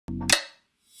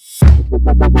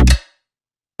Welcome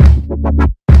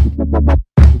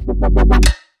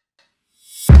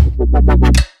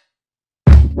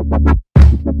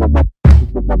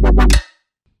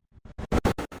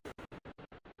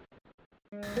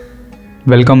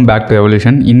back to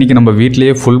evolution. இன்றைக்கி நம்ம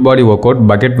வீட்டிலேயே full body work out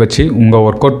bucket வச்சு உங்கள்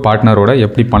ஒர்க் அவுட் பார்ட்னரோட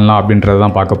எப்படி பண்ணலாம் அப்படின்றத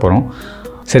தான் பார்க்க போகிறோம்.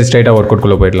 சரி, ஸ்ட்ரைட்டாக ஒர்க்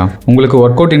அவுட்குள்ளே போயிடலாம். உங்களுக்கு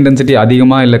ஒர்க் அவுட் இன்டென்சிட்டி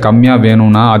அதிகமாக இல்லை கம்மியாக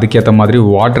வேணும்னா அதுக்கேற்ற மாதிரி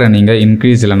வாட்டரை நீங்கள்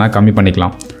இன்க்ரீஸ் இல்லைனா கம்மி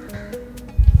பண்ணிக்கலாம்.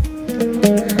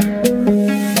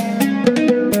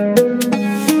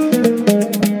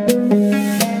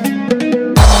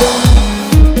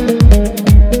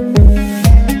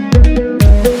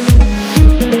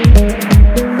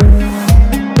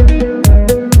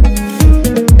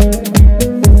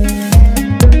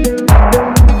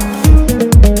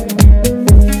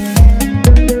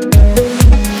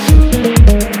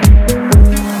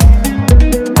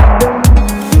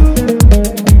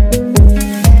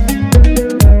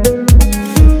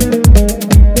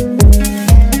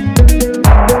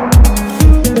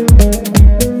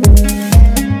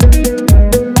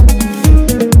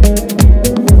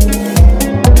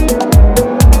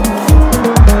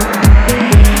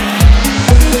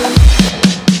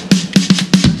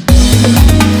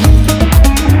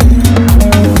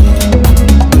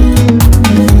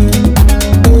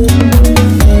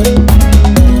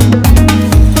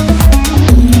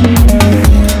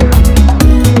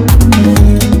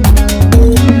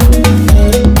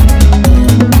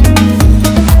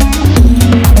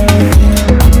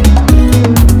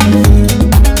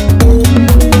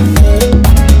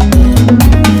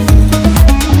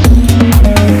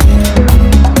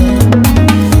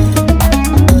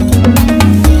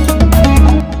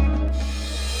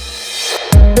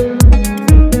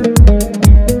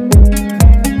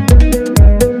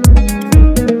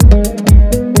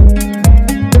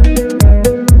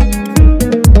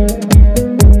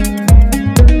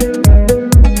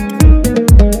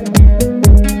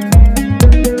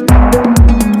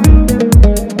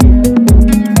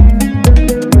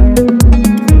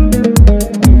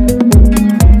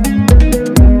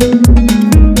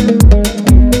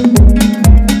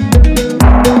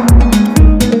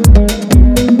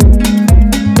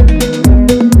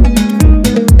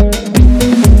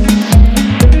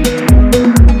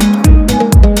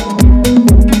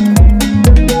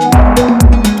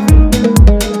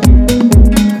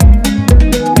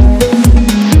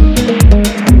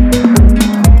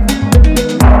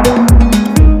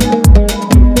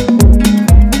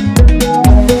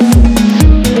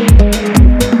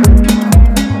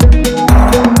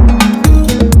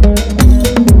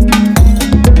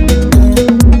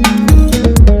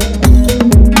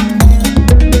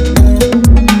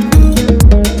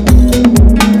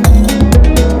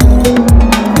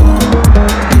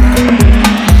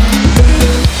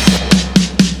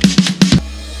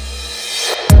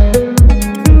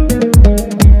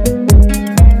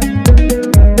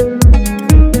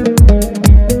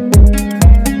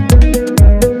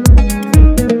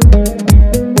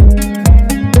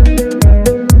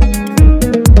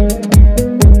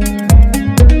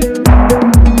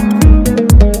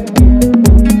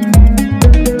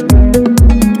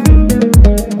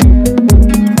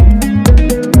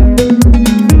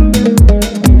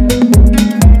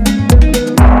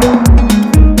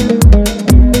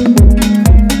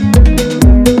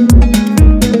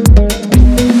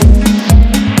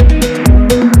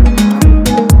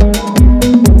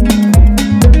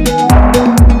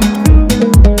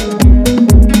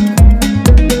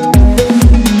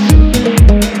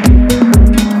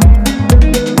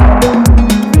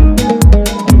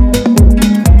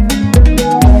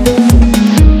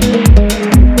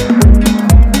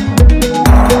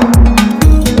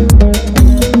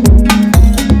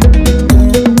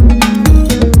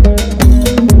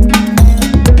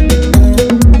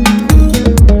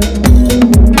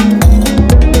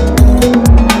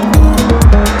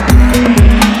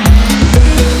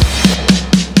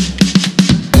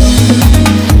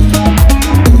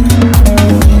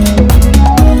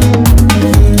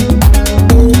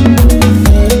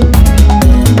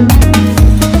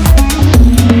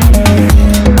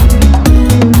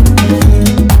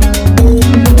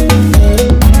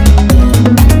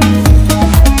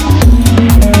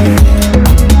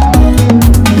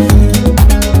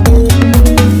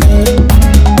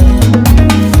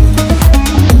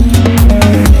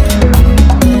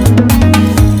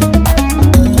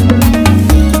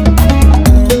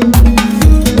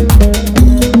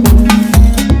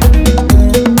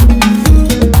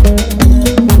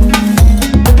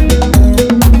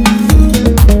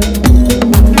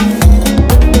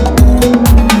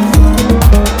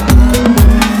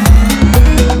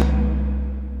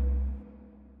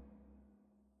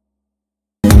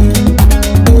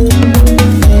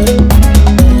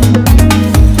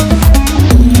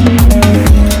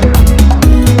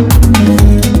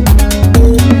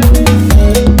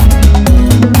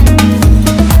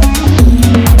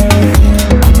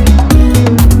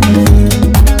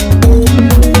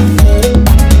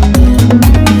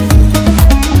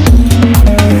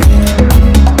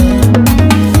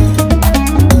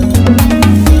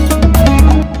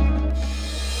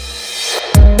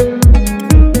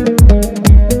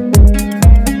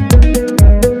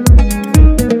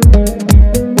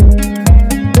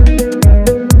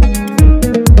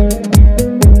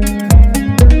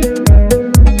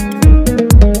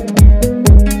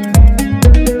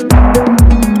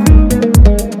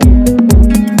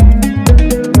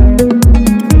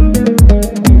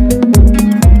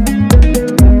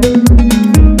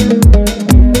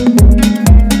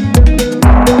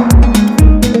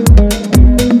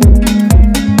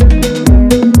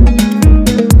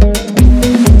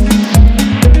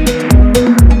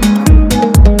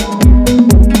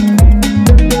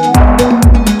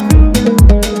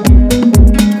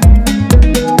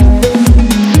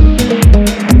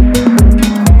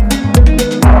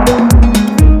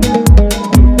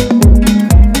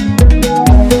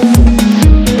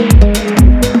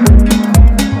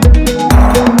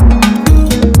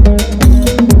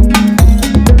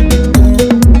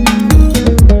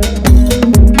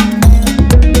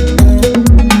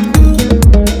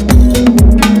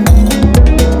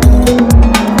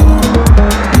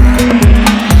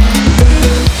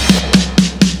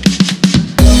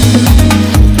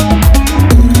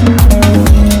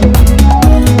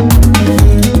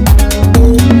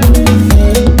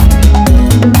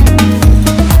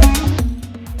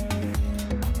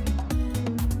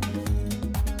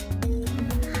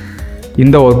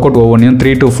 இந்த ஒர்க் அவுட் ஒவ்வொன்றையும்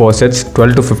 3 to 4 செட்ஸ்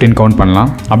 12 to 15 கவுண்ட் பண்ணலாம்.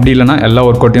 அப்படி இல்லைனா எல்லா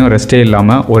ஒர்க் அவுட்டையும் ரெஸ்ட்டே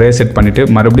இல்லாமல் ஒரே செட் பண்ணிவிட்டு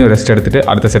மறுபடியும் ரெஸ்ட் எடுத்துகிட்டு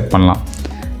அடுத்த செட் பண்ணலாம்.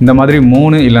 இந்த மாதிரி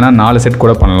 3 இல்லைனா 4 செட்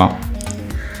கூட பண்ணலாம்.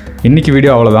 இன்றைக்கி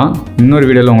வீடியோ அவ்வளோதான். இன்னொரு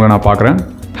வீடியோவில் உங்களை நான் பார்க்குறேன்.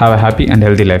 Have a happy and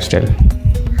healthy lifestyle.